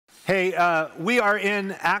Hey, we are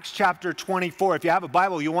in Acts chapter 24. If you have a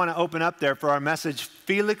Bible, you want to open up there for our message,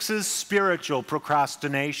 Felix's Spiritual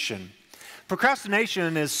Procrastination.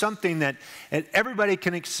 Procrastination is something that everybody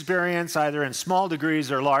can experience either in small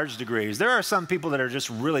degrees or large degrees. There are some people that are just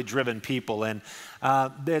really driven people, and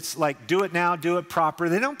it's like do it now, do it proper.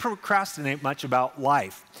 They don't procrastinate much about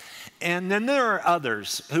life. And then there are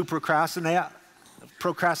others who procrastinate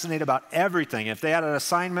about everything. If they had an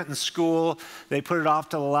assignment in school, they put it off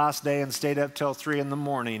till the last day and stayed up till 3 in the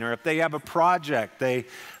morning. Or if they have a project, they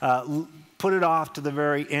put it off to the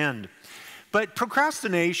very end. But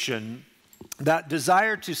procrastination, that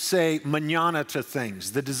desire to say mañana to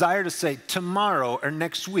things, the desire to say tomorrow or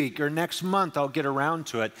next week or next month I'll get around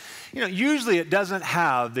to it. Usually it doesn't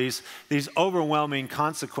have these overwhelming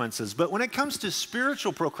consequences. But when it comes to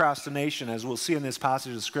spiritual procrastination, as we'll see in this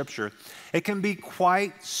passage of Scripture, it can be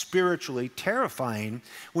quite spiritually terrifying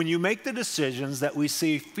when you make the decisions that we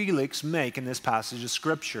see Felix make in this passage of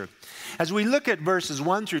Scripture. As we look at verses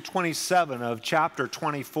 1 through 27 of chapter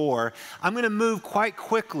 24, I'm going to move quite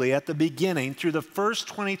quickly at the beginning through the first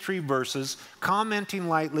 23 verses, commenting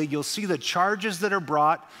lightly. You'll see the charges that are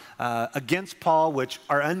brought against Paul, which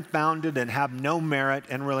are unfounded and have no merit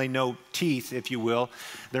and really no teeth, if you will.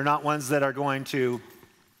 They're not ones that are going to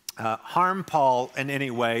harm Paul in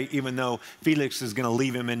any way, even though Felix is going to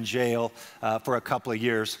leave him in jail for a couple of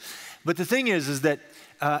years. But the thing is that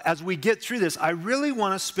as we get through this, I really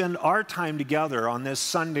want to spend our time together on this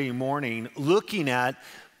Sunday morning looking at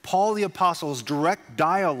Paul the Apostle's direct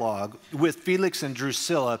dialogue with Felix and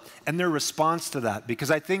Drusilla and their response to that, because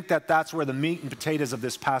I think that that's where the meat and potatoes of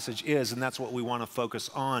this passage is, and that's what we want to focus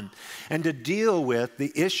on. And to deal with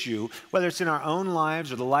the issue, whether it's in our own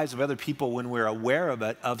lives or the lives of other people when we're aware of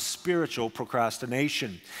it, of spiritual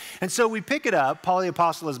procrastination. And so we pick it up. Paul the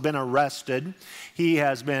Apostle has been arrested. He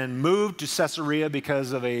has been moved to Caesarea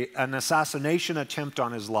because of an assassination attempt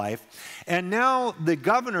on his life. And now the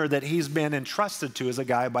governor that he's been entrusted to is a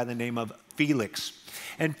guy by the name of Felix.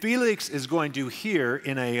 And Felix is going to hear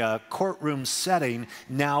in a courtroom setting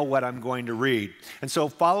now what I'm going to read. And so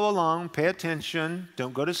follow along, pay attention,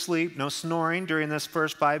 don't go to sleep, no snoring during this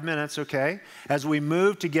first 5 minutes, okay? As we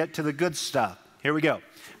move to get to the good stuff. Here we go.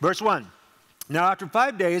 Verse 1. Now after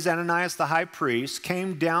 5 days, Ananias the high priest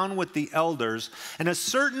came down with the elders, and a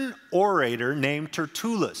certain orator named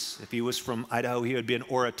Tertullus. If he was from Idaho, he would be an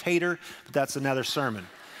orator, but that's another sermon.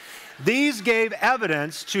 These gave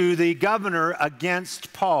evidence to the governor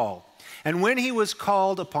against Paul. And when he was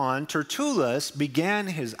called upon, Tertullus began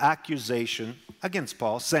his accusation against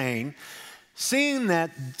Paul, saying, "Seeing that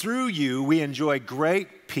through you we enjoy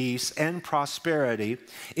great peace and prosperity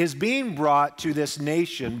is being brought to this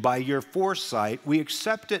nation by your foresight, we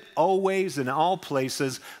accept it always in all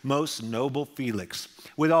places, most noble Felix.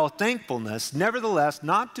 With all thankfulness, nevertheless,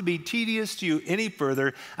 not to be tedious to you any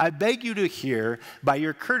further, I beg you to hear by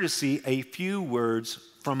your courtesy a few words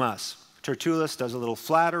from us." Tertullus does a little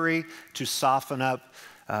flattery to soften up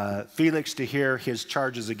Felix to hear his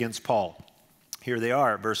charges against Paul. Here they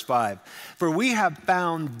are, verse 5. "For we have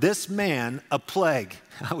found this man a plague."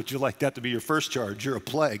 How would you like that to be your first charge? You're a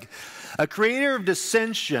plague. "A creator of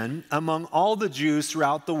dissension among all the Jews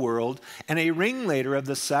throughout the world, and a ringleader of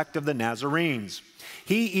the sect of the Nazarenes.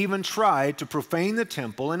 He even tried to profane the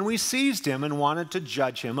temple, and we seized him and wanted to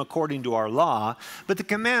judge him according to our law. But the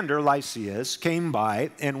commander, Lysias, came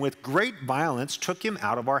by and with great violence took him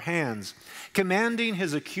out of our hands, commanding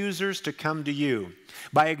his accusers to come to you.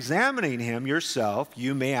 By examining him yourself,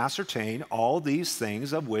 you may ascertain all these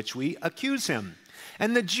things of which we accuse him."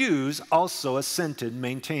 And the Jews also assented,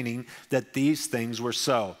 maintaining that these things were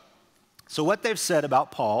so. So what they've said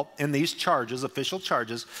about Paul in these charges, official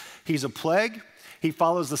charges, he's a plague. He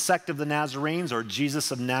follows the sect of the Nazarenes, or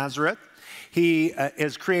Jesus of Nazareth. He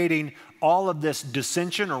is creating all of this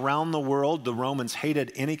dissension around the world. The Romans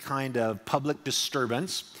hated any kind of public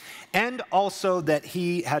disturbance. And also that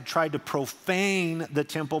he had tried to profane the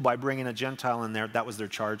temple by bringing a Gentile in there. That was their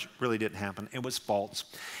charge. Really didn't happen. It was false.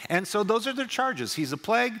 And so those are their charges. He's a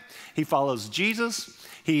plague. He follows Jesus.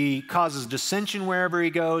 He causes dissension wherever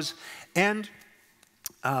he goes. And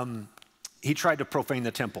he tried to profane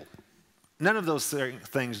the temple. None of those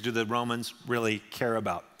things do the Romans really care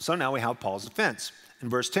about. So now we have Paul's defense. In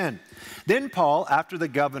verse 10, "Then Paul, after the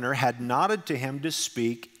governor had nodded to him to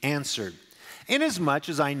speak, answered, 'Inasmuch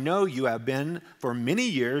as I know you have been for many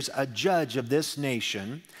years a judge of this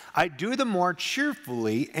nation, I do the more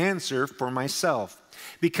cheerfully answer for myself,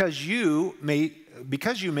 because you may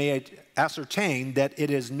ascertain that it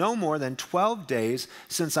is no more than 12 days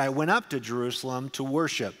since I went up to Jerusalem to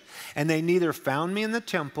worship. And they neither found me in the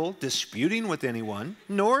temple disputing with anyone,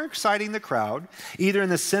 nor exciting the crowd, either in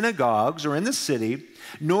the synagogues or in the city,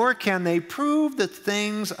 nor can they prove the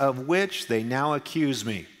things of which they now accuse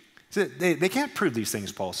me. So they can't prove these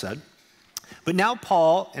things, Paul said. But now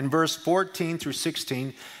Paul, in verse 14 through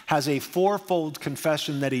 16, has a fourfold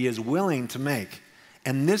confession that he is willing to make.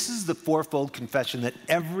 And this is the fourfold confession that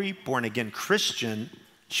every born-again Christian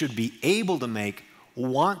should be able to make,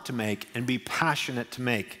 want to make, and be passionate to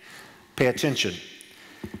make. Pay attention.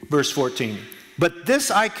 Verse 14. But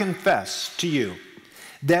this I confess to you,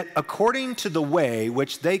 that according to the way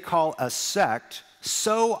which they call a sect,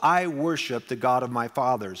 so I worship the God of my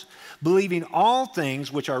fathers, believing all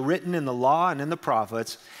things which are written in the law and in the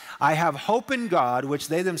prophets. I have hope in God, which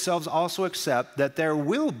they themselves also accept, that there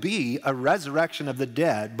will be a resurrection of the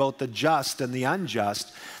dead, both the just and the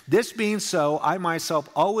unjust. This being so, I myself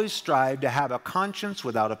always strive to have a conscience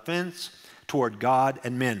without offense toward God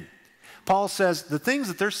and men. Paul says, the things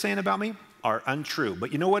that they're saying about me are untrue.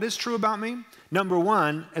 But you know what is true about me? Number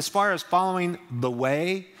one, as far as following the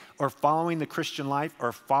way, or following the Christian life,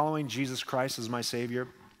 or following Jesus Christ as my Savior,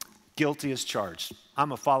 guilty as charged.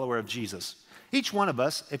 I'm a follower of Jesus. Each one of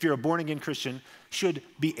us, if you're a born-again Christian, should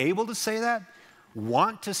be able to say that,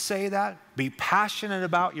 want to say that, be passionate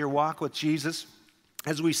about your walk with Jesus,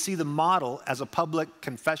 as we see the model as a public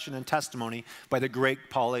confession and testimony by the great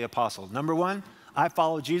Paul the Apostle. Number one, I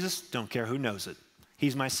follow Jesus, don't care who knows it.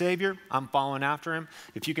 He's my Savior, I'm following after him.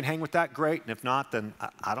 If you can hang with that, great, and if not, then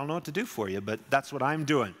I don't know what to do for you, but that's what I'm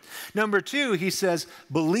doing. Number two, he says,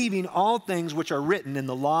 believing all things which are written in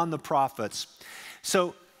the law and the prophets.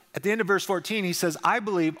 So, at the end of verse 14, he says, I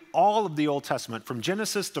believe all of the Old Testament, from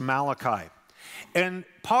Genesis to Malachi. And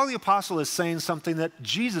Paul the Apostle is saying something that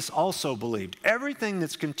Jesus also believed. Everything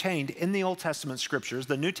that's contained in the Old Testament scriptures,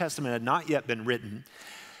 the New Testament had not yet been written,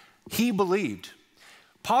 he believed.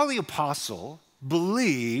 Paul the Apostle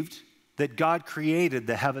believed that God created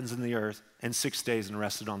the heavens and the earth in 6 days and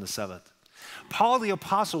rested on the seventh. Paul the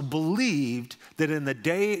Apostle believed that in the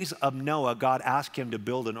days of Noah, God asked him to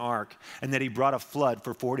build an ark, and that he brought a flood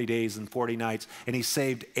for 40 days and 40 nights, and he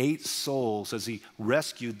saved 8 souls as he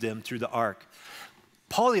rescued them through the ark.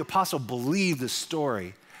 Paul the Apostle believed the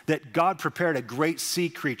story that God prepared a great sea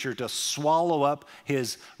creature to swallow up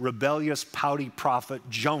his rebellious, pouty prophet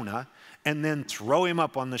Jonah, and then throw him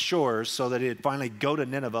up on the shores so that he'd finally go to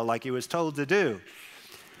Nineveh like he was told to do.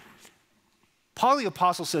 Paul the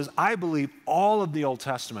Apostle says, I believe all of the Old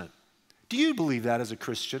Testament. Do you believe that as a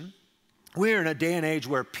Christian? We're in a day and age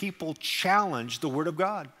where people challenge the Word of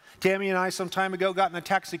God. Tammy and I some time ago got in a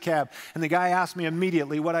taxi cab, and the guy asked me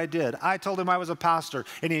immediately what I did. I told him I was a pastor,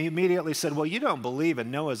 and he immediately said, well, you don't believe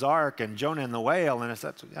in Noah's Ark and Jonah and the whale. And I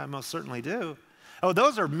said, yeah, I most certainly do. Oh,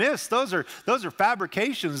 those are myths. Those are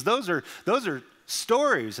fabrications. Those are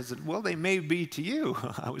stories. I said, well, they may be to you.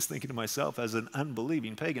 I was thinking to myself as an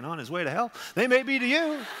unbelieving pagan on his way to hell. They may be to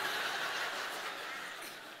you.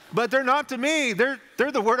 But they're not to me. They're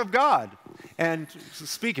the Word of God. And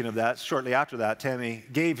speaking of that, shortly after that, Tammy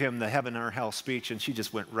gave him the heaven or hell speech, and she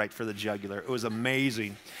just went right for the jugular. It was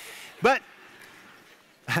amazing. But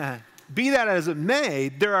be that as it may,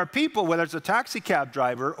 there are people, whether it's a taxi cab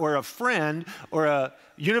driver or a friend or a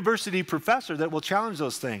university professor, that will challenge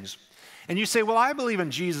those things. And you say, well, I believe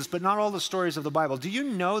in Jesus, but not all the stories of the Bible. Do you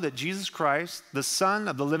know that Jesus Christ, the Son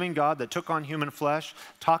of the living God that took on human flesh,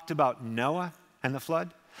 talked about Noah and the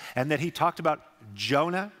flood? And that he talked about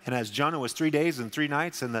Jonah, and as Jonah was 3 days and 3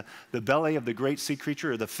 nights in the belly of the great sea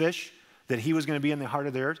creature or the fish, that he was going to be in the heart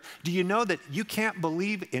of the earth? Do you know that you can't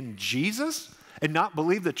believe in Jesus and not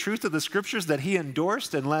believe the truth of the scriptures that he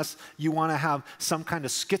endorsed unless you want to have some kind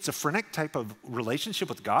of schizophrenic type of relationship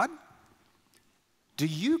with God? Do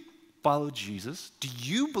you follow Jesus? Do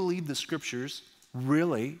you believe the scriptures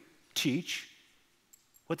really teach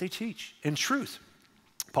what they teach in truth?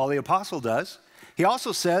 Paul the Apostle does. He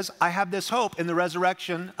also says, I have this hope in the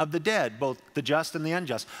resurrection of the dead, both the just and the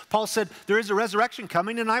unjust. Paul said, there is a resurrection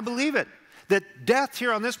coming, and I believe it. That death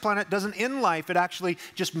here on this planet doesn't end life, it actually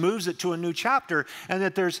just moves it to a new chapter, and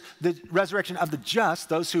that there's the resurrection of the just,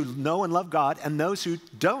 those who know and love God, and those who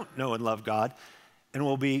don't know and love God, and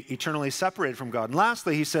will be eternally separated from God. And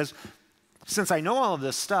lastly, he says, since I know all of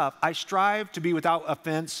this stuff, I strive to be without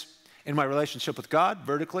offense in my relationship with God,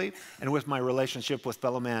 vertically, and with my relationship with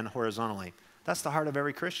fellow man, horizontally. That's the heart of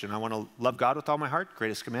every Christian. I want to love God with all my heart,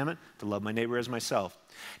 greatest commandment, to love my neighbor as myself.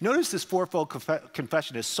 Notice this fourfold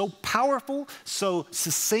confession is so powerful, so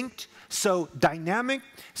succinct, so dynamic,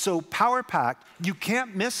 so power-packed, you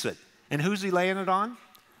can't miss it. And who's he laying it on?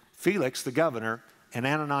 Felix, the governor, and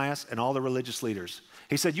Ananias and all the religious leaders.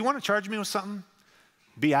 He said, you want to charge me with something?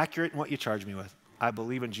 Be accurate in what you charge me with. I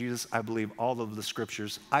believe in Jesus. I believe all of the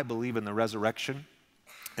scriptures. I believe in the resurrection.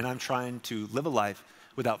 And I'm trying to live a life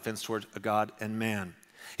without offense towards God and man.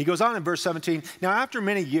 He goes on in verse 17, now after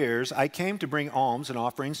many years I came to bring alms and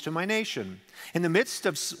offerings to my nation, in the midst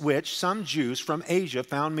of which some Jews from Asia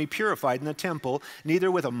found me purified in the temple,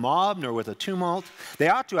 neither with a mob nor with a tumult. They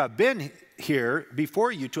ought to have been here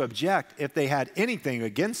before you to object if they had anything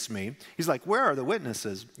against me. He's like, where are the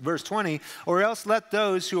witnesses? Verse 20, or else let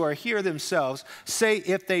those who are here themselves say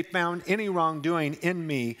if they found any wrongdoing in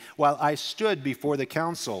me while I stood before the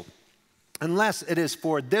council. Unless it is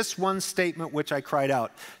for this one statement which I cried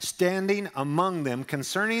out, standing among them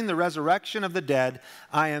concerning the resurrection of the dead,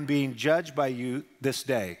 I am being judged by you this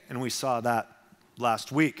day. And we saw that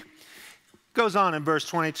last week. Goes on in verse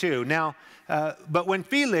 22. Now, but when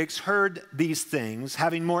Felix heard these things,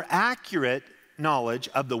 having more accurate knowledge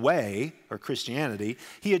of the way, or Christianity,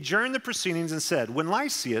 he adjourned the proceedings and said, when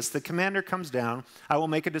Lysias, the commander, comes down, I will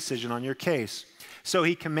make a decision on your case. So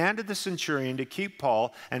he commanded the centurion to keep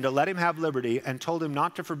Paul and to let him have liberty, and told him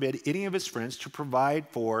not to forbid any of his friends to provide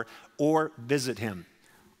for or visit him.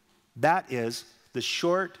 That is the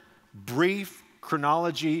short, brief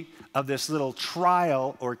chronology of this little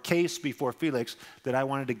trial or case before Felix that I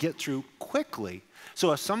wanted to get through quickly.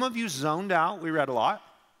 So if some of you zoned out, we read a lot,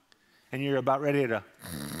 and you're about ready to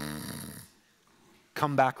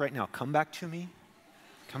come back right now. Come back to me.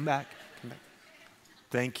 Come back.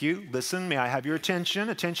 Thank you. Listen, may I have your attention?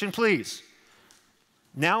 Attention, please.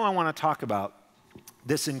 Now I want to talk about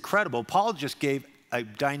this incredible, Paul just gave a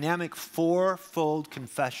dynamic fourfold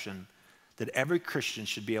confession that every Christian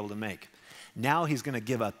should be able to make. Now he's going to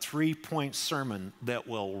give a 3-point sermon that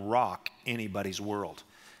will rock anybody's world.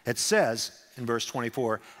 It says in verse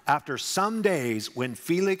 24, after some days when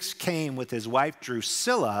Felix came with his wife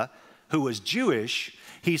Drusilla, who was Jewish,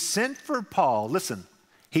 he sent for Paul, listen,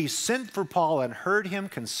 he sent for Paul and heard him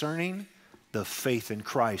concerning the faith in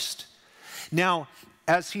Christ. Now,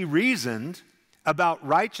 as he reasoned about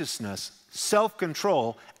righteousness,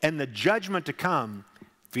 self-control, and the judgment to come,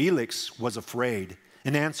 Felix was afraid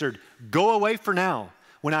and answered, go away for now.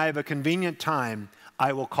 When I have a convenient time,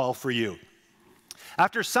 I will call for you.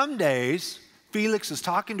 After some days, Felix is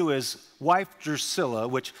talking to his wife Drusilla,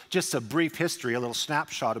 which just a brief history, a little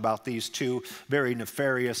snapshot about these two very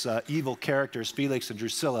nefarious, evil characters, Felix and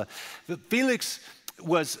Drusilla. Felix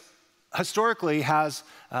was historically has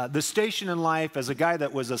the station in life as a guy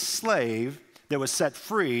that was a slave that was set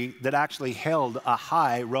free, that actually held a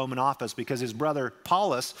high Roman office, because his brother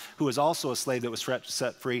Paulus, who was also a slave that was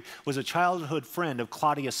set free, was a childhood friend of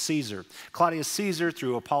Claudius Caesar. Claudius Caesar,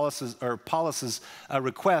 through Paulus's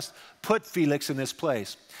request, put Felix in this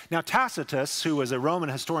place. Now Tacitus, who was a Roman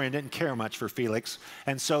historian, didn't care much for Felix,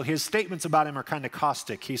 and so his statements about him are kind of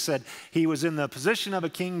caustic. He said he was in the position of a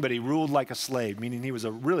king, but he ruled like a slave, meaning he was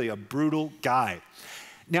really a brutal guy.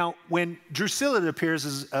 Now, when Drusilla appears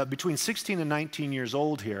as between 16 and 19 years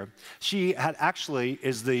old here, she actually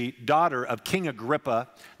is the daughter of King Agrippa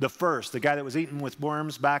I, the guy that was eaten with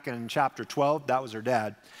worms back in chapter 12. That was her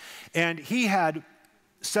dad. And he had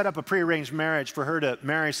set up a prearranged marriage for her to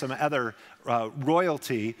marry some other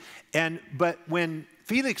royalty. But when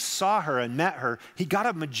Felix saw her and met her, he got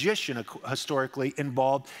a magician historically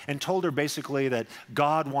involved and told her basically that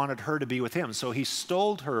God wanted her to be with him. So he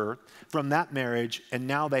stole her from that marriage, and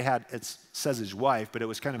now they had, it says his wife, but it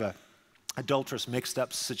was kind of a adulterous, mixed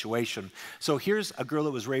up situation. So here's a girl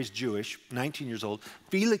that was raised Jewish, 19 years old.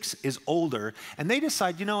 Felix is older, and they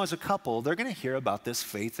decide, you know, as a couple, they're going to hear about this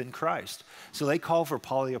faith in Christ. So they call for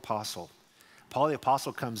Paul the Apostle. Paul the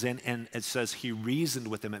Apostle comes in, and it says he reasoned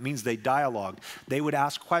with them. It means they dialogued. They would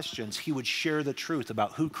ask questions. He would share the truth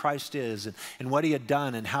about who Christ is and what he had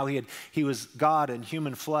done, and how he was God in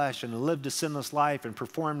human flesh, and lived a sinless life, and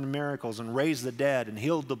performed miracles, and raised the dead, and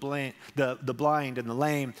healed the blind and the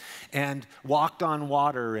lame, and walked on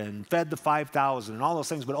water, and fed the 5,000, and all those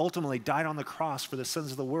things, but ultimately died on the cross for the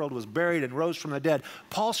sins of the world, was buried, and rose from the dead.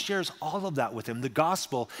 Paul shares all of that with him, the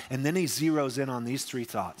gospel, and then he zeroes in on these three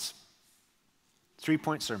thoughts.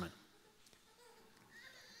 3-point sermon.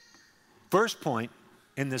 First point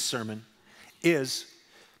in this sermon is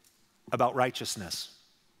about righteousness.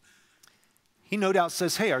 He no doubt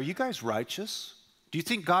says, hey, are you guys righteous? Do you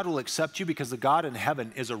think God will accept you? Because the God in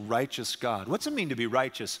heaven is a righteous God. What's it mean to be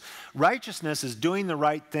righteous? Righteousness is doing the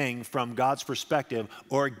right thing from God's perspective,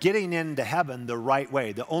 or getting into heaven the right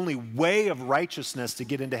way. The only way of righteousness to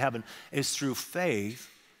get into heaven is through faith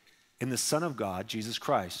in the Son of God, Jesus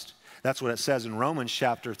Christ. That's what it says in Romans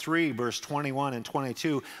chapter 3, verse 21 and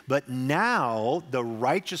 22. But now the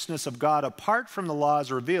righteousness of God apart from the law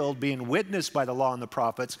is revealed, being witnessed by the law and the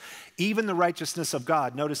prophets, even the righteousness of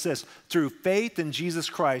God, notice this, through faith in Jesus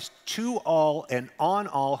Christ, to all and on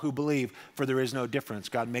all who believe, for there is no difference.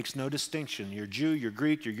 God makes no distinction. You're Jew, you're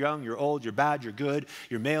Greek, you're young, you're old, you're bad, you're good,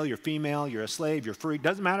 you're male, you're female, you're a slave, you're free.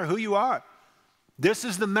 Doesn't matter who you are. This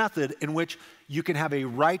is the method in which you can have a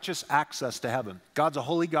righteous access to heaven. God's a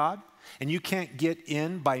holy God. And you can't get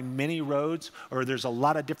in by many roads, or there's a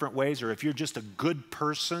lot of different ways, or if you're just a good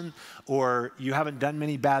person, or you haven't done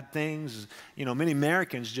many bad things. You know, many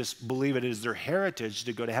Americans just believe it is their heritage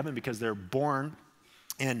to go to heaven because they're born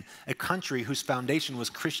in a country whose foundation was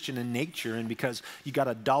Christian in nature, and because you got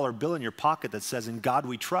a dollar bill in your pocket that says, "In God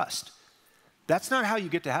we trust." That's not how you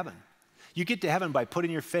get to heaven. You get to heaven by putting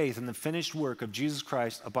your faith in the finished work of Jesus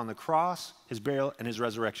Christ upon the cross, his burial, and his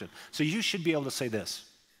resurrection. So you should be able to say this: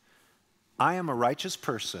 I am a righteous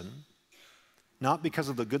person, not because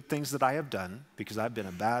of the good things that I have done, because I've been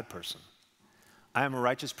a bad person. I am a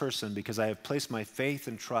righteous person because I have placed my faith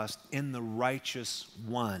and trust in the righteous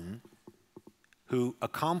one who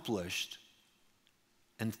accomplished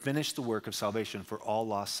and finished the work of salvation for all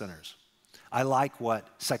lost sinners. I like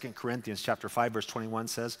what 2 Corinthians chapter 5, verse 21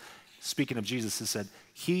 says. Speaking of Jesus, it said,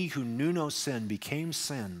 "He who knew no sin became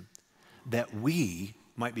sin that we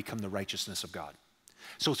might become the righteousness of God."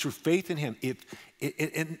 So through faith in him,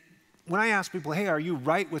 and when I ask people, "Hey, are you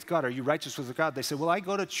right with God? Are you righteous with God?" They say, "Well, I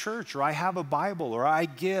go to church, or I have a Bible, or I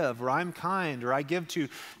give, or I'm kind, or I give to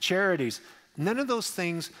charities." None of those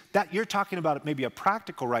things, that you're talking about maybe a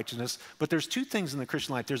practical righteousness, but there's two things in the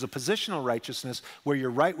Christian life. There's a positional righteousness where you're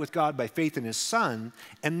right with God by faith in his Son,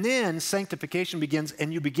 and then sanctification begins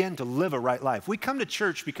and you begin to live a right life. We come to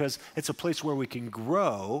church because it's a place where we can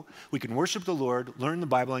grow, we can worship the Lord, learn the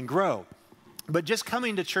Bible, and grow. But just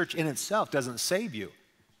coming to church in itself doesn't save you,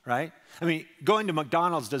 right? I mean, going to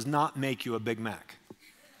McDonald's does not make you a Big Mac.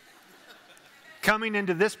 Coming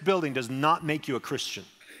into this building does not make you a Christian.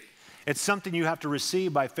 It's something you have to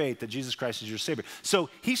receive by faith that Jesus Christ is your Savior. So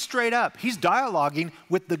he's straight up. He's dialoguing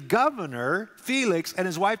with the governor, Felix, and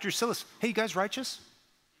his wife, Drusilla. "Hey, you guys righteous?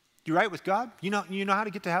 You right with God? You know how to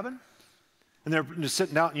get to heaven?" And they're just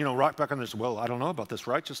sitting down, right back on this, "Well, I don't know about this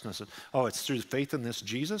righteousness. Oh, it's through faith in this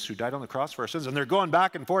Jesus who died on the cross for our sins." And they're going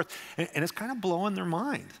back and forth, and it's kind of blowing their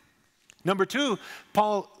mind. Number two,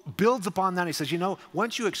 Paul builds upon that. He says,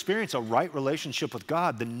 once you experience a right relationship with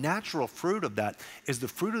God, the natural fruit of that is the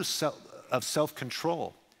fruit of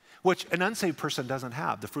self-control, which an unsaved person doesn't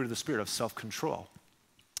have, the fruit of the Spirit of self-control.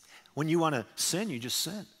 When you want to sin, you just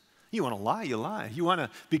sin. You want to lie, you lie. You want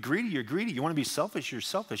to be greedy, you're greedy. You want to be selfish, you're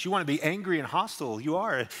selfish. You want to be angry and hostile, you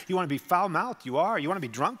are. You want to be foul-mouthed, you are. You want to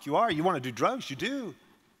be drunk, you are. You want to do drugs, you do.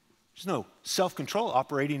 There's no self-control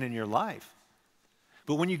operating in your life.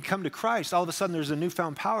 But when you come to Christ, all of a sudden there's a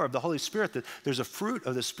newfound power of the Holy Spirit, that there's a fruit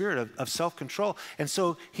of the Spirit of self-control. And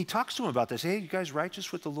so he talks to him about this. "Hey, you guys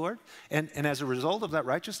righteous with the Lord?" And as a result of that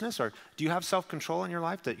righteousness, or do you have self-control in your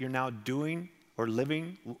life that you're now doing or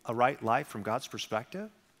living a right life from God's perspective?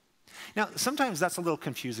 Now, sometimes that's a little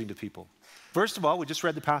confusing to people. First of all, we just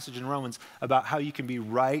read the passage in Romans about how you can be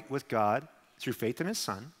right with God through faith in his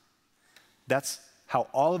Son. That's how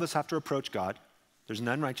all of us have to approach God. There's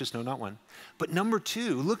none righteous, no, not one. But number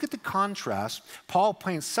two, look at the contrast. Paul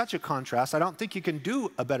paints such a contrast. I don't think you can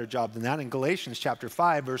do a better job than that in Galatians chapter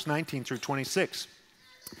 5, verse 19 through 26.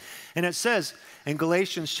 And it says in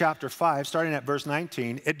Galatians chapter 5, starting at verse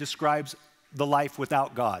 19, it describes the life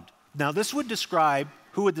without God. Now this would describe,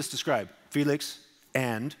 who would this describe? Felix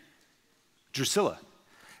and Drusilla.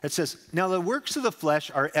 It says, "Now the works of the flesh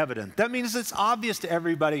are evident." That means it's obvious to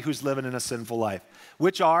everybody who's living in a sinful life.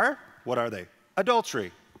 Which are, what are they?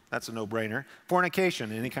 Adultery, that's a no-brainer.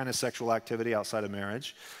 Fornication, any kind of sexual activity outside of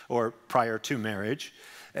marriage or prior to marriage.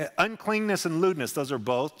 Uncleanness and lewdness, those are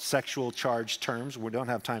both sexual charged terms. We don't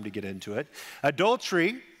have time to get into it.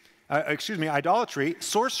 Idolatry,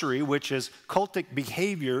 sorcery, which is cultic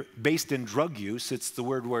behavior based in drug use. It's the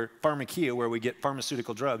word where pharmakia, where we get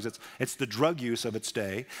pharmaceutical drugs. It's the drug use of its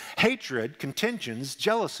day. Hatred, contentions,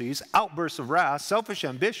 jealousies, outbursts of wrath, selfish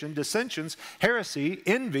ambition, dissensions, heresy,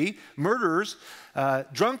 envy, murders,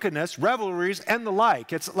 drunkenness, revelries, and the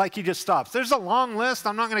like. It's like he just stops. There's a long list.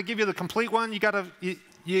 I'm not going to give you the complete one.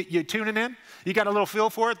 You tuning in? You got a little feel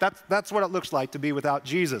for it? That's what it looks like to be without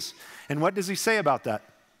Jesus. And what does he say about that?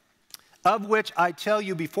 "Of which I tell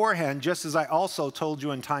you beforehand, just as I also told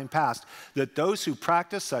you in time past, that those who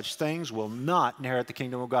practice such things will not inherit the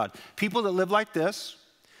kingdom of God." People that live like this,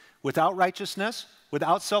 without righteousness,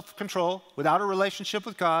 without self-control, without a relationship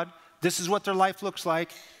with God, this is what their life looks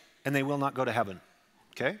like, and they will not go to heaven,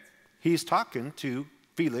 okay? he's talking to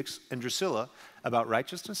Felix and Drusilla about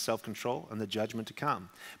righteousness, self-control, and the judgment to come.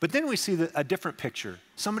 But then we see a different picture.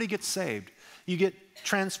 Somebody gets saved. You get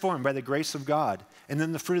transformed by the grace of God. And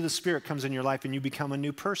then the fruit of the Spirit comes in your life and you become a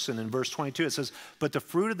new person. In verse 22 it says, but the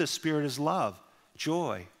fruit of the Spirit is love,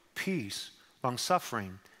 joy, peace,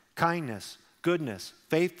 long-suffering, kindness, goodness,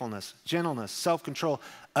 faithfulness, gentleness, self-control.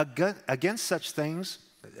 Against such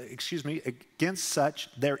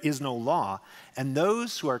there is no law. And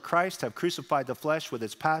those who are Christ have crucified the flesh with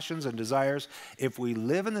its passions and desires. If we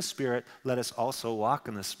live in the Spirit, let us also walk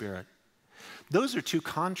in the Spirit. Those are two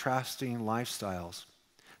contrasting lifestyles.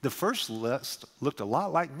 The first list looked a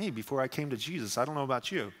lot like me before I came to Jesus. I don't know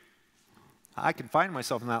about you. I can find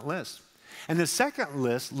myself in that list. And the second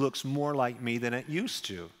list looks more like me than it used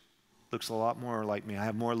to. Looks a lot more like me. I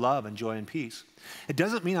have more love and joy and peace. It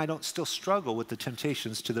doesn't mean I don't still struggle with the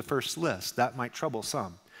temptations to the first list. That might trouble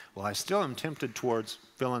some. Well, I still am tempted towards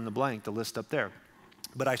fill in the blank, the list up there.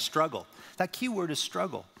 But I struggle. That key word is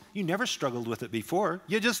struggle. You never struggled with it before.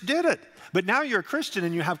 You just did it. But now you're a Christian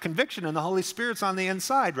and you have conviction and the Holy Spirit's on the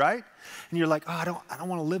inside, right? And you're like, oh, I don't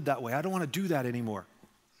want to live that way. I don't want to do that anymore.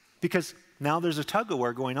 Because now there's a tug of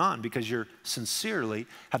war going on because you're sincerely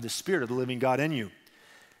have the Spirit of the living God in you.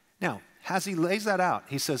 Now, as he lays that out,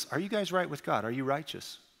 he says, are you guys right with God? Are you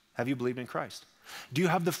righteous? Have you believed in Christ? Do you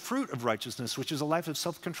have the fruit of righteousness, which is a life of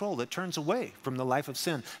self-control that turns away from the life of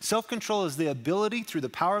sin? Self-control is the ability through the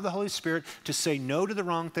power of the Holy Spirit to say no to the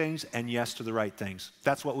wrong things and yes to the right things.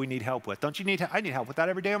 That's what we need help with. Don't you need help? I need help with that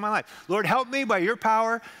every day of my life. Lord, help me by your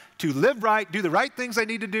power to live right, do the right things I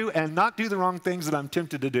need to do, and not do the wrong things that I'm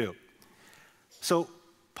tempted to do. So,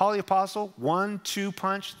 Paul the Apostle, 1-2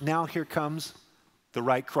 punch. Now here comes the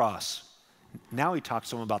right cross. Now he talks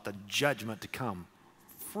to them about the judgment to come.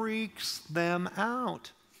 Freaks them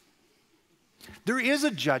out. There is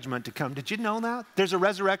a judgment to come. Did you know that? There's a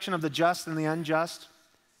resurrection of the just and the unjust.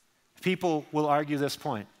 People will argue this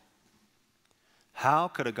point. How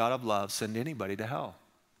could a God of love send anybody to hell?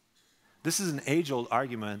 This is an age-old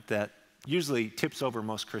argument that usually tips over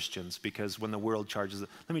most Christians because when the world charges it.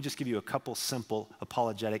 Let me just give you a couple simple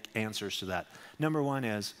apologetic answers to that. Number one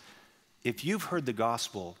is, if you've heard the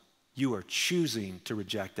gospel, you are choosing to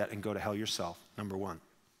reject that and go to hell yourself, number one.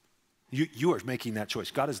 You are making that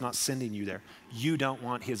choice. God is not sending you there. You don't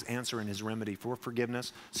want his answer and his remedy for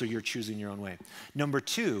forgiveness, so you're choosing your own way. Number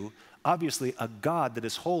two, obviously a God that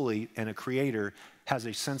is holy and a creator has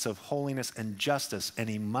a sense of holiness and justice, and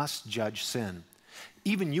he must judge sin.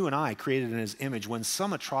 Even you and I, created in his image, when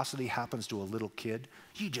some atrocity happens to a little kid,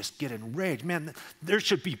 you just get enraged. Man, there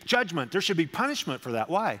should be judgment. There should be punishment for that.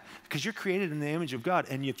 Why? Because you're created in the image of God.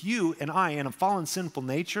 And if you and I, in a fallen, sinful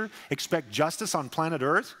nature, expect justice on planet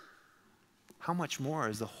Earth, how much more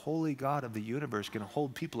is the holy God of the universe going to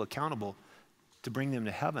hold people accountable to bring them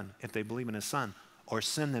to heaven if they believe in his Son, or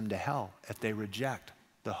send them to hell if they reject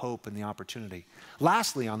the hope and the opportunity?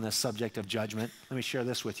 Lastly, on this subject of judgment, let me share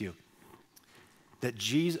this with you. That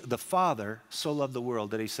Jesus, the Father, so loved the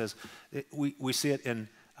world that he says, we see it in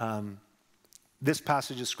this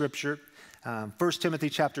passage of Scripture, 1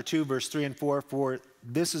 Timothy chapter 2, verse 3 and 4, for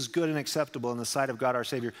this is good and acceptable in the sight of God our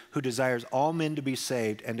Savior, who desires all men to be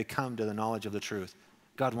saved and to come to the knowledge of the truth.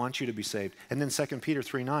 God wants you to be saved. And then 2 Peter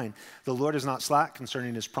 3:9, the Lord is not slack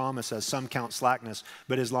concerning his promise, as some count slackness,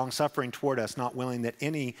 but is long-suffering toward us, not willing that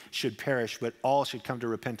any should perish, but all should come to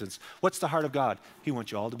repentance. What's the heart of God? He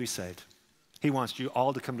wants you all to be saved. He wants you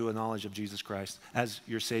all to come to a knowledge of Jesus Christ as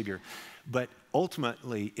your Savior. But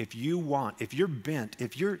ultimately, if you're bent,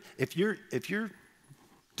 if you're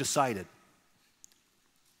decided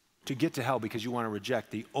to get to hell because you want to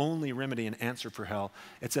reject the only remedy and answer for hell,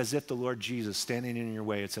 it's as if the Lord Jesus standing in your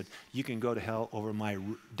way, it said, you can go to hell over my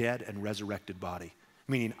dead and resurrected body.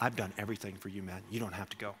 Meaning, I've done everything for you, man. You don't have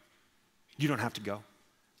to go. You don't have to go.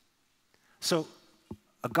 So,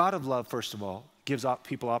 a God of love, first of all, gives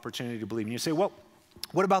people opportunity to believe. And you say, well,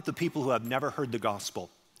 what about the people who have never heard the gospel?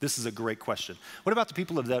 This is a great question. What about the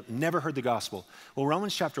people that have never heard the gospel? Well,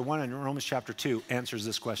 Romans chapter 1 and Romans chapter 2 answers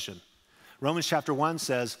this question. Romans chapter 1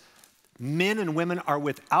 says, men and women are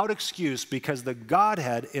without excuse because the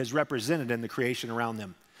Godhead is represented in the creation around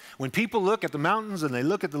them. When people look at the mountains and they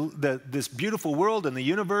look at this beautiful world and the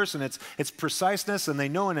universe and its preciseness, and they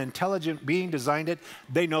know an intelligent being designed it,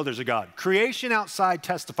 they know there's a God. Creation outside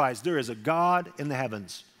testifies there is a God in the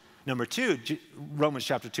heavens. Number two, Romans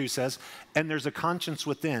chapter 2 says, and there's a conscience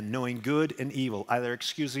within, knowing good and evil, either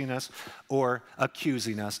excusing us or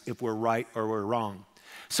accusing us if we're right or we're wrong.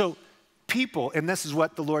 So people, and this is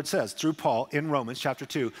what the Lord says through Paul in Romans chapter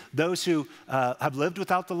 2, those who have lived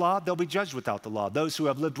without the law, they'll be judged without the law. Those who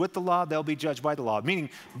have lived with the law, they'll be judged by the law. Meaning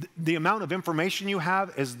the amount of information you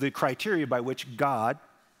have is the criteria by which God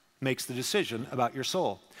makes the decision about your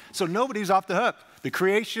soul. So nobody's off the hook. The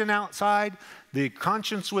creation outside, the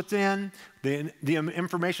conscience within, the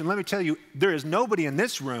information. Let me tell you, there is nobody in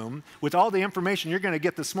this room with all the information you're going to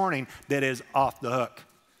get this morning that is off the hook.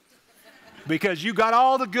 Because you got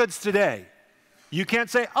all the goods today. You can't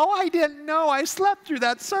say, oh, I didn't know. I slept through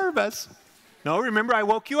that service. No, remember, I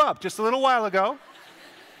woke you up just a little while ago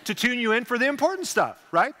to tune you in for the important stuff,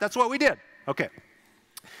 right? That's what we did. Okay.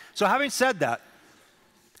 So having said that,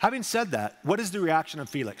 what is the reaction of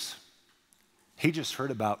Felix? He just heard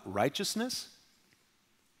about righteousness,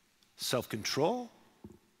 self-control,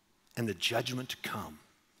 and the judgment to come.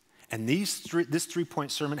 And this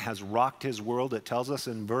three-point sermon has rocked his world. It tells us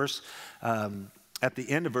in at the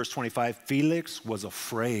end of verse 25, Felix was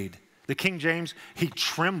afraid. The King James, he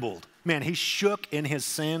trembled. Man, he shook in his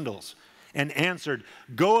sandals and answered,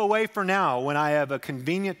 go away for now. When I have a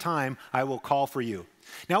convenient time, I will call for you.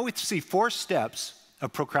 Now we see 4 steps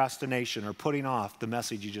of procrastination or putting off the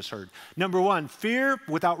message you just heard. Number 1, fear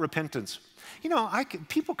without repentance. You know,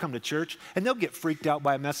 people come to church and they'll get freaked out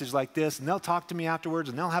by a message like this, and they'll talk to me afterwards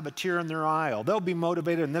and they'll have a tear in their eye, or they'll be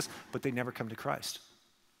motivated in this, but they never come to Christ.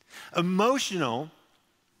 Emotional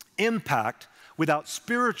impact without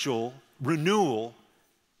spiritual renewal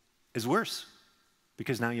is worse,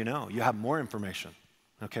 because now you have more information,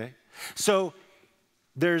 okay? So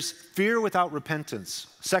there's fear without repentance.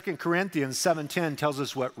 2 Corinthians 7:10 tells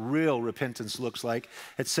us what real repentance looks like.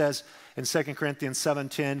 It says in 2 Corinthians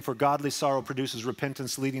 7:10, for godly sorrow produces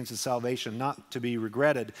repentance leading to salvation, not to be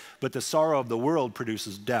regretted, but the sorrow of the world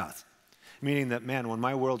produces death. Meaning that, man, when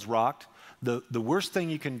my world's rocked, the worst thing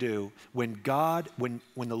you can do when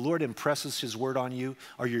the Lord impresses his word on you,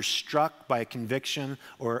 or you're struck by a conviction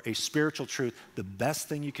or a spiritual truth, the best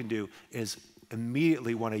thing you can do is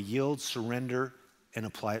immediately want to yield, surrender, and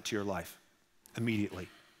apply it to your life immediately.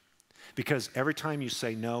 Because every time you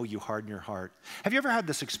say no, you harden your heart. Have you ever had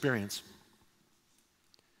this experience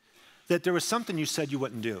that there was something you said you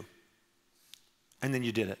wouldn't do, and then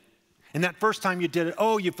you did it? And that first time you did it,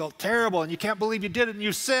 oh, you felt terrible, and you can't believe you did it, and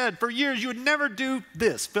you said for years you would never do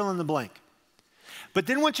this, fill in the blank. But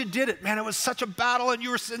then once you did it, man, it was such a battle, and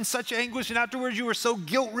you were in such anguish, and afterwards you were so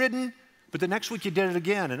guilt-ridden. But the next week you did it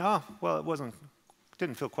again, and oh, well,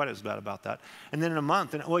 didn't feel quite as bad about that. And then in a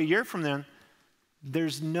month, and a year from then,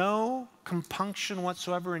 there's no compunction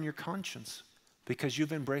whatsoever in your conscience because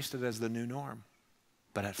you've embraced it as the new norm.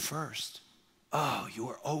 But at first, oh, you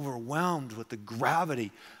were overwhelmed with the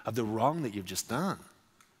gravity of the wrong that you've just done.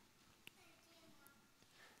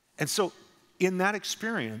 And so in that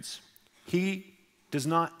experience, he does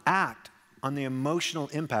not act on the emotional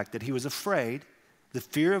impact that he was afraid. The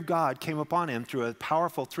fear of God came upon him through a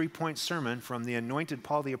powerful 3-point sermon from the anointed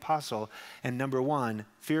Paul the Apostle. And number 1,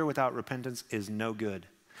 fear without repentance is no good.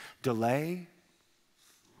 Delay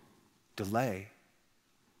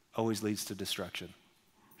always leads to destruction.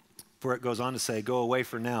 For it goes on to say, go away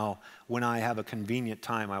for now. When I have a convenient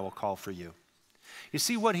time, I will call for you. You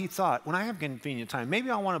see what he thought, when I have convenient time, maybe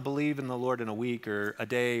I want to believe in the Lord in a week or a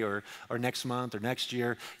day or next month or next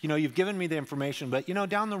year. You know, you've given me the information, but you know,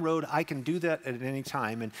 down the road, I can do that at any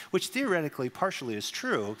time, and which theoretically partially is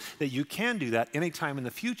true, that you can do that any time in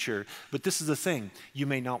the future. But this is the thing, you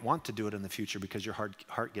may not want to do it in the future because your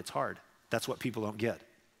heart gets hard. That's what people don't get.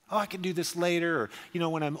 Oh, I can do this later, or you know,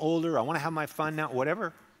 when I'm older, I want to have my fun now,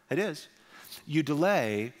 whatever it is. You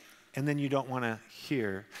delay, and then you don't want to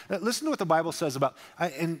hear. Listen to what the Bible says about,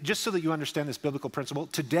 and just so that you understand this biblical principle,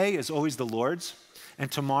 today is always the Lord's, and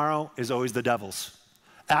tomorrow is always the devil's.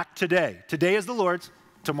 Act today. Today is the Lord's,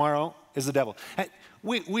 tomorrow is the devil.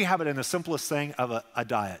 We have it in the simplest thing of a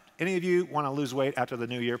diet. Any of you want to lose weight after the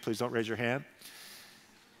new year? Please don't raise your hand.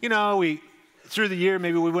 You know, through the year,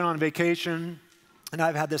 maybe we went on vacation, and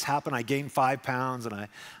I've had this happen. I gained 5 pounds, and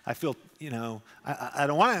I feel, you know, I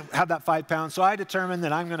don't want to have that 5 pounds, so I determined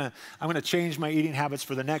that I'm gonna change my eating habits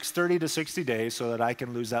for the next 30 to 60 days so that I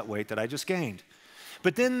can lose that weight that I just gained.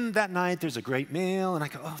 But then that night, there's a great meal, and I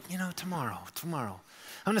go, oh, you know, tomorrow. I'm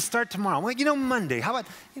gonna start tomorrow. I'm like, you know, Monday. How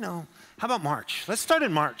about March? Let's start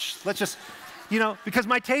in March. Let's just, you know, because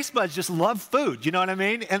my taste buds just love food, you know what I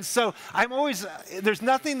mean? And so I'm always, there's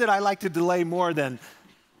nothing that I like to delay more than,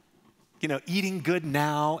 you know, eating good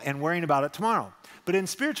now and worrying about it tomorrow. But in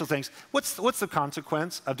spiritual things, what's the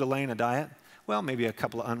consequence of delaying a diet? Well, maybe a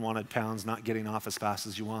couple of unwanted pounds not getting off as fast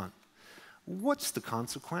as you want. What's the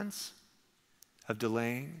consequence of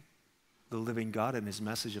delaying the living God and his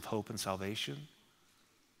message of hope and salvation?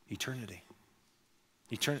 Eternity.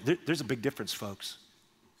 There's a big difference, folks.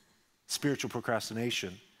 Spiritual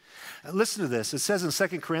procrastination. Listen to this. It says in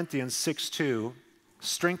 2 Corinthians 6:2,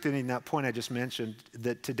 strengthening that point I just mentioned,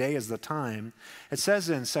 that today is the time. It says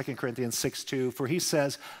in 2 Corinthians 6:2, for he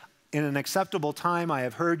says, in an acceptable time I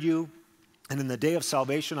have heard you, and in the day of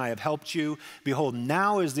salvation I have helped you. Behold,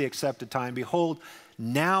 now is the accepted time. Behold,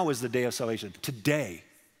 now is the day of salvation. Today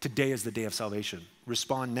is the day of salvation.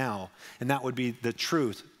 Respond now. And that would be the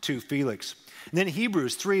truth to Felix. And then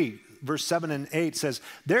Hebrews 3, verse 7 and 8 says,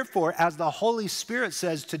 therefore, as the Holy Spirit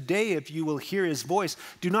says, today if you will hear his voice,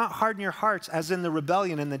 do not harden your hearts as in the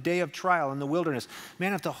rebellion in the day of trial in the wilderness.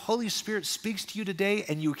 Man, if the Holy Spirit speaks to you today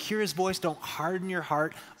and you hear his voice, don't harden your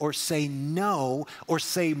heart or say no or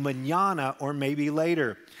say mañana or maybe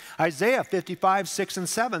later. Isaiah 55, 6 and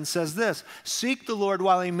 7 says this, seek the Lord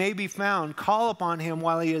while he may be found, call upon him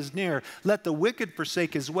while he is near. Let the wicked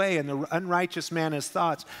forsake his way and the unrighteous man his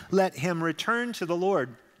thoughts. Let him return to the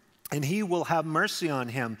Lord, and he will have mercy on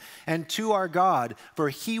him, and to our God, for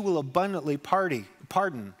he will abundantly pardon.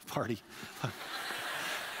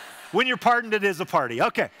 When you're pardoned, it is a party.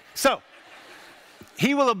 Okay, so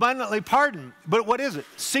he will abundantly pardon. But what is it?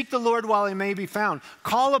 Seek the Lord while he may be found.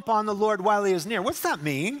 Call upon the Lord while he is near. What's that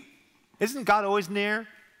mean? Isn't God always near?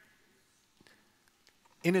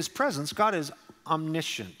 In his presence, God is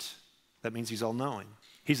omniscient. That means he's all-knowing.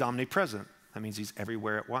 He's omnipresent. That means he's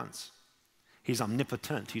everywhere at once. He's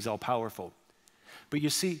omnipotent. He's all-powerful. But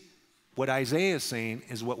you see, what Isaiah is saying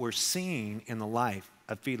is what we're seeing in the life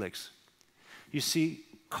of Felix. You see,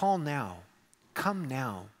 call now. Come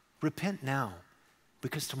now. Repent now.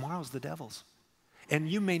 Because tomorrow's the devil's. And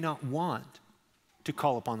you may not want to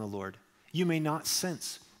call upon the Lord. You may not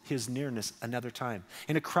sense his nearness another time.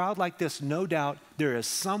 In a crowd like this, no doubt there is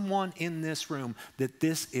someone in this room that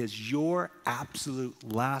this is your absolute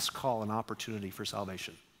last call and opportunity for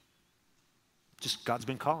salvation. Just God's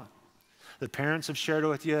been calling. The parents have shared it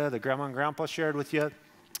with you. The grandma and grandpa shared with you.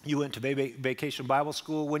 You went to vacation Bible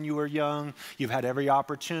school when you were young. You've had every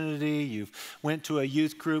opportunity. You've went to a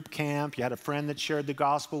youth group camp. You had a friend that shared the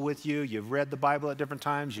gospel with you. You've read the Bible at different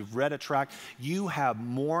times. You've read a tract. You have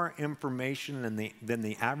more information than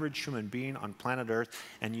the average human being on planet Earth,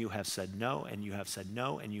 and you have said no, and you have said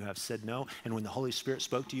no, and you have said no. And when the Holy Spirit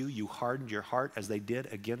spoke to you, you hardened your heart as they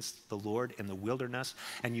did against the Lord in the wilderness,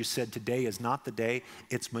 and you said today is not the day,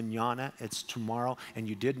 it's mañana, it's tomorrow, and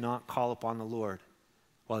you did not call upon the Lord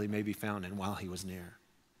while he may be found and while he was near.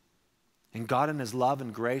 And God in his love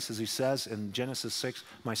and grace, as he says in Genesis 6,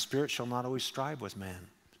 my spirit shall not always strive with man.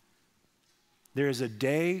 There is a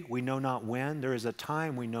day we know not when, there is a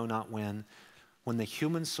time we know not when the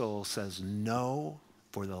human soul says no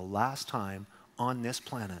for the last time on this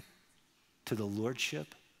planet to the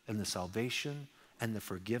lordship and the salvation and the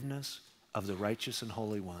forgiveness of the righteous and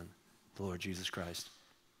holy one, the Lord Jesus Christ.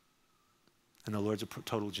 And the Lord's a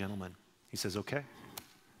total gentleman. He says, okay.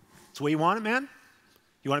 That's the way you want it, man?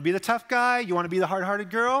 You want to be the tough guy? You want to be the hard-hearted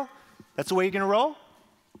girl? That's the way you're going to roll?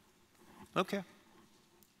 Okay.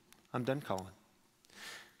 I'm done calling.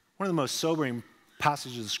 One of the most sobering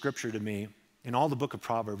passages of Scripture to me in all the book of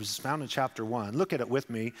Proverbs is found in chapter 1. Look at it with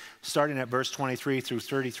me, starting at verse 23 through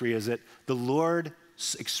 33, is that the Lord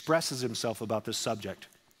expresses himself about this subject.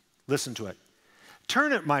 Listen to it.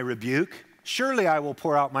 Turn at my rebuke. Surely I will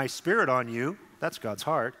pour out my spirit on you. That's God's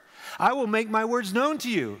heart. I will make my words known to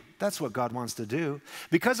you. That's what God wants to do.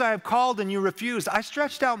 Because I have called and you refused, I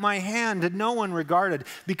stretched out my hand and no one regarded.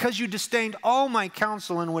 Because you disdained all my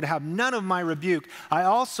counsel and would have none of my rebuke, I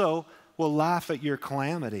also will laugh at your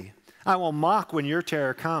calamity. I will mock when your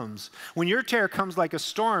terror comes. When your terror comes like a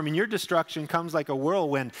storm and your destruction comes like a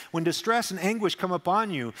whirlwind, when distress and anguish come upon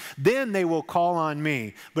you, then they will call on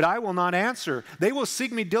me, but I will not answer. They will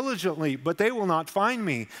seek me diligently, but they will not find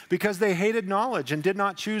me, because they hated knowledge and did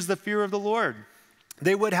not choose the fear of the Lord.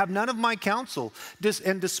 They would have none of my counsel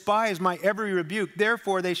and despise my every rebuke.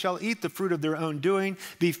 Therefore, they shall eat the fruit of their own doing,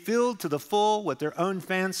 be filled to the full with their own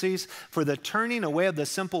fancies. For the turning away of the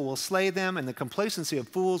simple will slay them, and the complacency of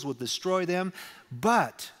fools will destroy them.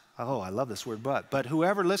 But, oh, I love this word, but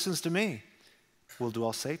whoever listens to me will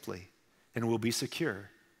dwell safely and will be secure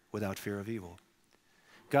without fear of evil.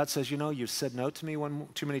 God says, you know, you've said no to me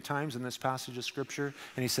too many times in this passage of Scripture.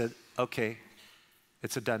 And he said, okay,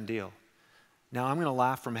 it's a done deal. Now I'm going to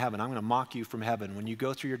laugh from heaven. I'm going to mock you from heaven. When you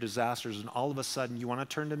go through your disasters and all of a sudden you want to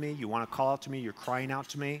turn to me, you want to call out to me, you're crying out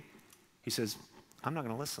to me, he says, I'm not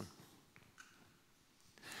going to listen.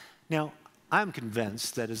 Now, I'm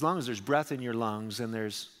convinced that as long as there's breath in your lungs and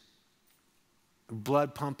there's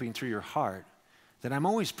blood pumping through your heart, that I'm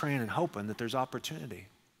always praying and hoping that there's opportunity.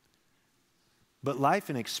 But life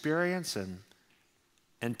and experience and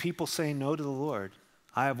and people saying no to the Lord,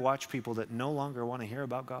 I have watched people that no longer want to hear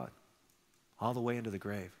about God all the way into the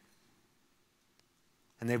grave.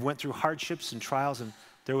 And they've went through hardships and trials, and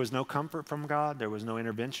there was no comfort from God. There was no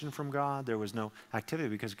intervention from God. There was no activity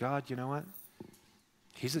because God, you know what?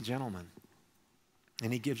 He's a gentleman,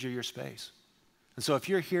 and he gives you your space. And so if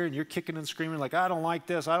you're here and you're kicking and screaming like, I don't like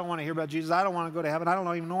this, I don't want to hear about Jesus, I don't want to go to heaven, I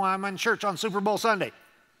don't even know why I'm in church on Super Bowl Sunday.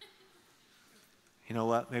 You know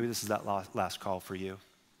what? Maybe this is that last call for you.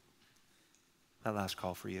 That last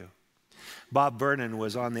call for you. Bob Vernon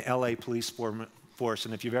was on the LA police force,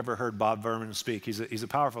 and if you've ever heard Bob Vernon speak, he's a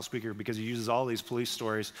powerful speaker because he uses all these police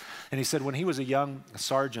stories. And he said when he was a young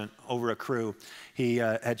sergeant over a crew, he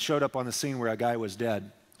had showed up on the scene where a guy was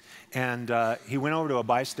dead. And he went over to a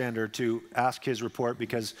bystander to ask his report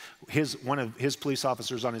because one of his police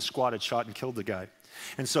officers on his squad had shot and killed the guy.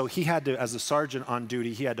 And so he had to, as a sergeant on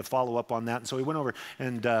duty, he had to follow up on that. And so he went over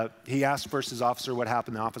and he asked first his officer what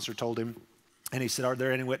happened. The officer told him. And he said, are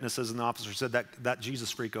there any witnesses? And the officer said, that Jesus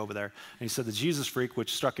freak over there. And he said, the Jesus freak,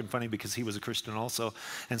 which struck him funny because he was a Christian also.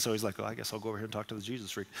 And so he's like, well, I guess I'll go over here and talk to the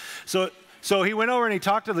Jesus freak. So he went over and he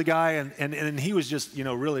talked to the guy, and he was just,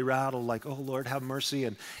 really rattled, like, oh, Lord, have mercy.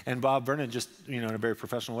 And Bob Vernon just, in a very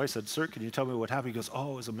professional way said, sir, can you tell me what happened? He goes,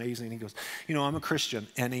 oh, it was amazing. He goes, I'm a Christian.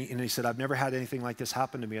 And he said, I've never had anything like this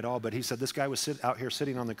happen to me at all. But he said, this guy was out here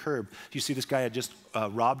sitting on the curb. You see, this guy had just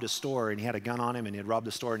robbed a store, and he had a gun on him, and he had robbed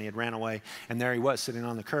the store, and he had ran away. And there he was sitting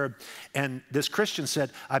on the curb. And this Christian said,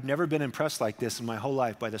 I've never been impressed like this in my whole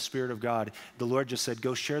life by the Spirit of God. The Lord just said,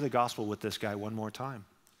 go share the gospel with this guy one more time.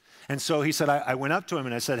 And so he said, I went up to him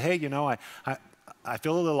and I said, hey, I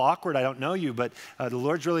feel a little awkward. I don't know you, but the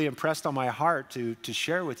Lord's really impressed on my heart to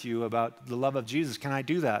share with you about the love of Jesus. Can I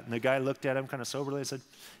do that? And the guy looked at him kind of soberly and said,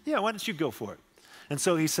 yeah, why don't you go for it? And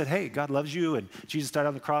so he said, hey, God loves you, and Jesus died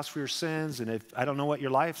on the cross for your sins, and I don't know what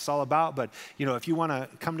your life's all about, but if you want to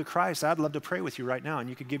come to Christ, I'd love to pray with you right now, and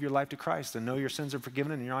you could give your life to Christ and know your sins are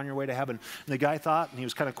forgiven and you're on your way to heaven. And the guy thought, and he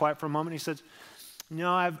was kind of quiet for a moment, he said,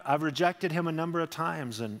 I've rejected him a number of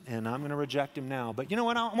times, and I'm going to reject him now. But you know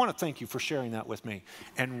what? I want to thank you for sharing that with me.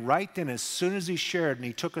 And right then, as soon as he shared and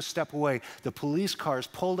he took a step away, the police cars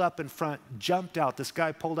pulled up in front, jumped out. This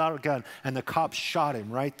guy pulled out a gun, and the cops shot him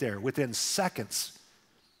right there within seconds.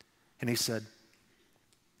 And he said,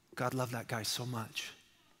 God loved that guy so much,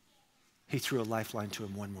 he threw a lifeline to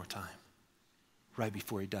him one more time, right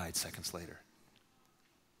before he died seconds later.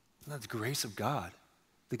 And that's the grace of God.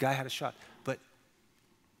 The guy had a shot, but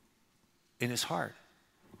in his heart,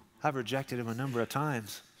 I've rejected him a number of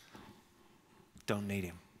times. Don't need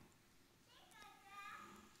him.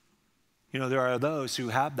 There are those who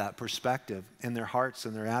have that perspective in their hearts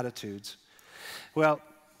and their attitudes. Well,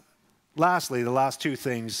 lastly, the last two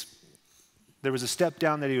things. There was a step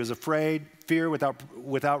down that he was afraid, fear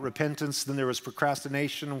without repentance. Then there was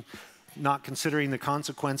procrastination, not considering the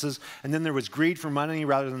consequences. And then there was greed for money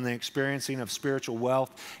rather than the experiencing of spiritual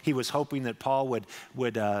wealth. He was hoping that Paul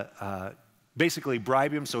would basically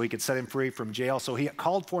bribe him so he could set him free from jail. So he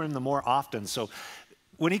called for him the more often. So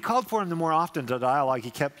when he called for him the more often to dialogue,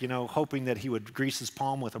 he kept, hoping that he would grease his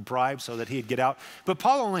palm with a bribe so that he'd get out. But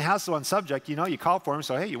Paul only has one subject. You call for him,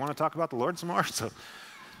 so hey, you want to talk about the Lord some more? So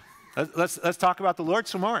let's talk about the Lord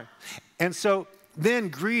some more. And so then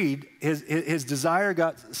greed, his desire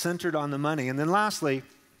got centered on the money. And then lastly,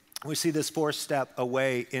 we see this fourth step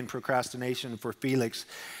away in procrastination for Felix,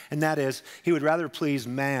 and that is he would rather please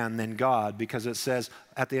man than God, because it says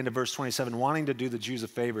at the end of verse 27, wanting to do the Jews a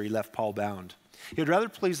favor, he left Paul bound. He would rather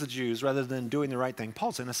please the Jews rather than doing the right thing.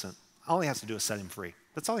 Paul's innocent. All he has to do is set him free.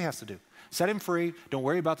 That's all he has to do. Set him free. Don't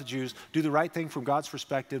worry about the Jews. Do the right thing from God's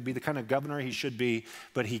perspective. Be the kind of governor he should be.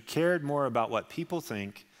 But he cared more about what people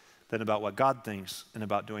think than about what God thinks and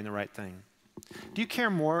about doing the right thing. Do you care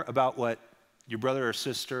more about what your brother or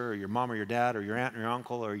sister or your mom or your dad or your aunt or your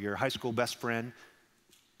uncle or your high school best friend,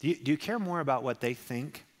 do you care more about what they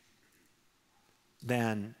think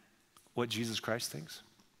than what Jesus Christ thinks?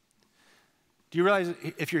 Do you realize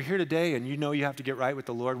if you're here today and you have to get right with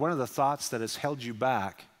the Lord, one of the thoughts that has held you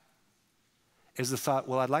back is the thought,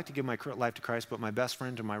 well, I'd like to give my life to Christ, but my best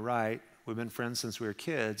friend to my right, we've been friends since we were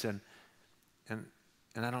kids, and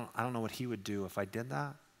I don't know what he would do if I did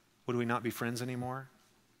that. Would we not be friends anymore?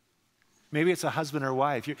 Maybe it's a husband or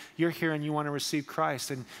wife. You're here and you want to receive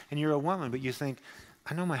Christ, and you're a woman, but you think,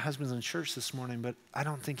 I know my husband's in church this morning, but I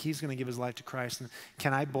don't think he's going to give his life to Christ. And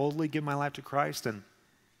can I boldly give my life to Christ and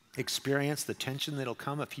experience the tension that'll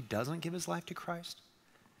come if he doesn't give his life to Christ?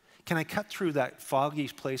 Can I cut through that foggy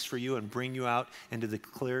place for you and bring you out into the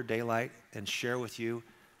clear daylight and share with you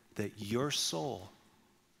that your soul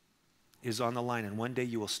is on the line, and one day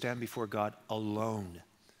you will stand before God alone,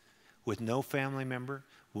 with no family member,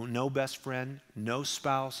 no best friend, no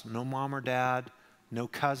spouse, no mom or dad, no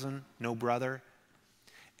cousin, no brother,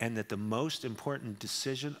 and that the most important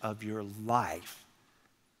decision of your life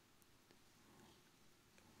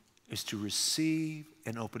is to receive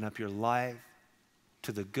and open up your life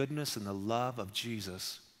to the goodness and the love of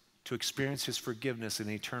Jesus, to experience his forgiveness and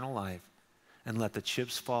eternal life, and let the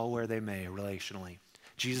chips fall where they may relationally.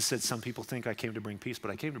 Jesus said, some people think I came to bring peace, but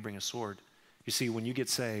I came to bring a sword. You see, when you get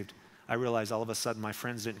saved, I realized all of a sudden my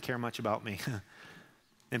friends didn't care much about me.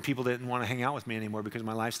 And people didn't want to hang out with me anymore because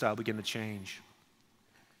my lifestyle began to change.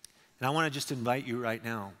 And I want to just invite you right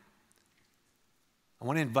now. I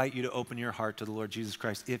want to invite you to open your heart to the Lord Jesus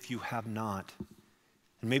Christ if you have not.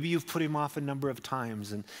 And maybe you've put him off a number of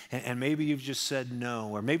times, and maybe you've just said no,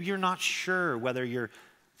 or maybe you're not sure whether you're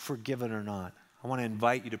forgiven or not. I want to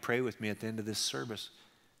invite you to pray with me at the end of this service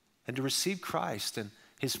and to receive Christ and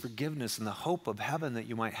his forgiveness and the hope of heaven that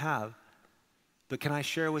you might have. But can I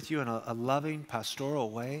share with you in a loving,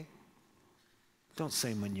 pastoral way? Don't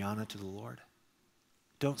say mañana to the Lord.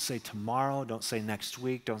 Don't say tomorrow. Don't say next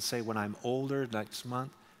week. Don't say when I'm older, next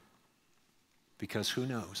month. Because who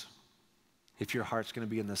knows if your heart's going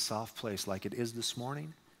to be in this soft place like it is this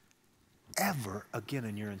morning, ever again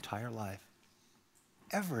in your entire life.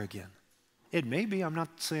 Ever again. It may be. I'm not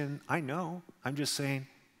saying I know. I'm just saying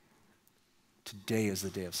today is the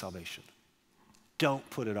day of salvation. Don't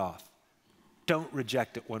put it off. Don't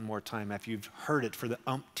reject it one more time after you've heard it for the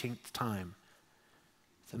umpteenth time.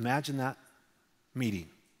 So imagine that meeting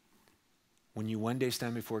when you one day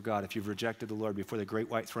stand before God, if you've rejected the Lord before the great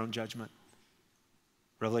white throne judgment.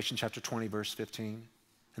 Revelation chapter 20, verse 15,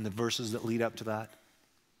 and the verses that lead up to that.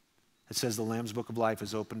 It says the Lamb's book of life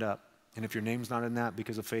is opened up. And if your name's not in that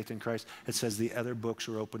because of faith in Christ, it says the other books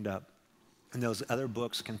are opened up. And those other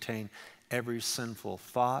books contain every sinful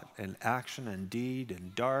thought and action and deed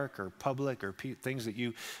and dark or public or things that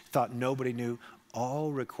you thought nobody knew,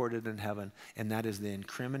 all recorded in heaven. And that is the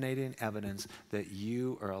incriminating evidence that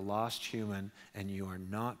you are a lost human and you are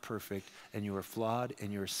not perfect and you are flawed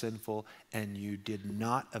and you are sinful and you did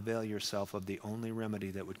not avail yourself of the only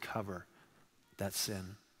remedy that would cover that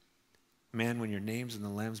sin. Man, when your name's in the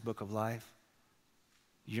Lamb's book of life,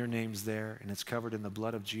 your name's there and it's covered in the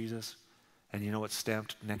blood of Jesus. And you know what's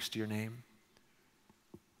stamped next to your name?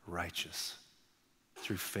 Righteous,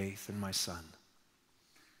 through faith in my Son.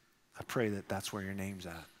 I pray that that's where your name's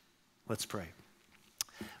at. Let's pray.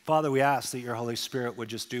 Father, we ask that your Holy Spirit would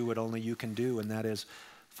just do what only you can do, and that is,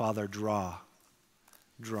 Father, draw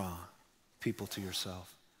people to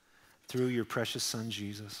yourself through your precious Son,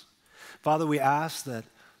 Jesus. Father, we ask that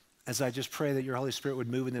as I just pray that your Holy Spirit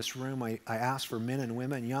would move in this room, I ask for men and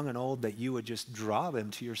women, young and old, that you would just draw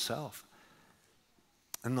them to yourself.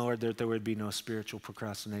 And Lord, that there would be no spiritual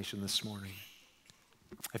procrastination this morning.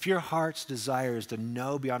 If your heart's desire is to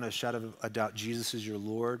know beyond a shadow of a doubt Jesus is your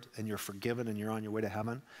Lord and you're forgiven and you're on your way to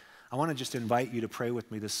heaven, I want to just invite you to pray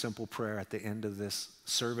with me this simple prayer at the end of this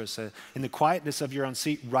service. In the quietness of your own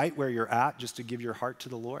seat, right where you're at, just to give your heart to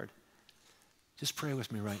the Lord. Just pray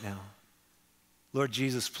with me right now. Lord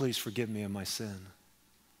Jesus, please forgive me of my sin.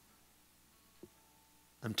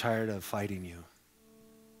 I'm tired of fighting you.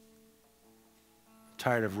 I'm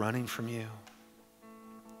tired of running from you.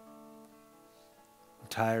 I'm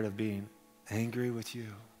tired of being angry with you.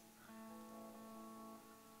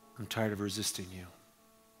 I'm tired of resisting you.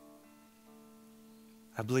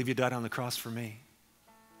 I believe you died on the cross for me,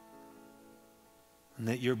 and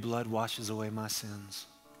that your blood washes away my sins,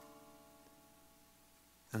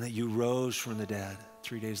 and that you rose from the dead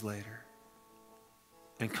 3 days later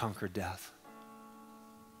and conquered death.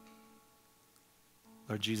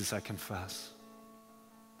 Lord Jesus, I confess,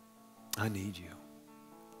 I need you.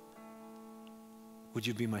 Would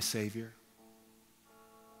you be my Savior,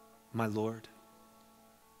 my Lord,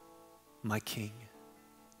 my King,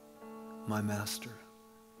 my Master?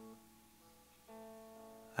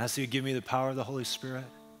 I ask that you give me the power of the Holy Spirit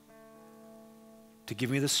to give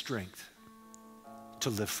me the strength to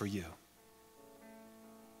live for you.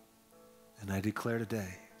 And I declare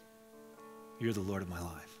today, you're the Lord of my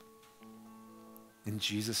life. In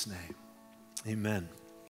Jesus' name, amen.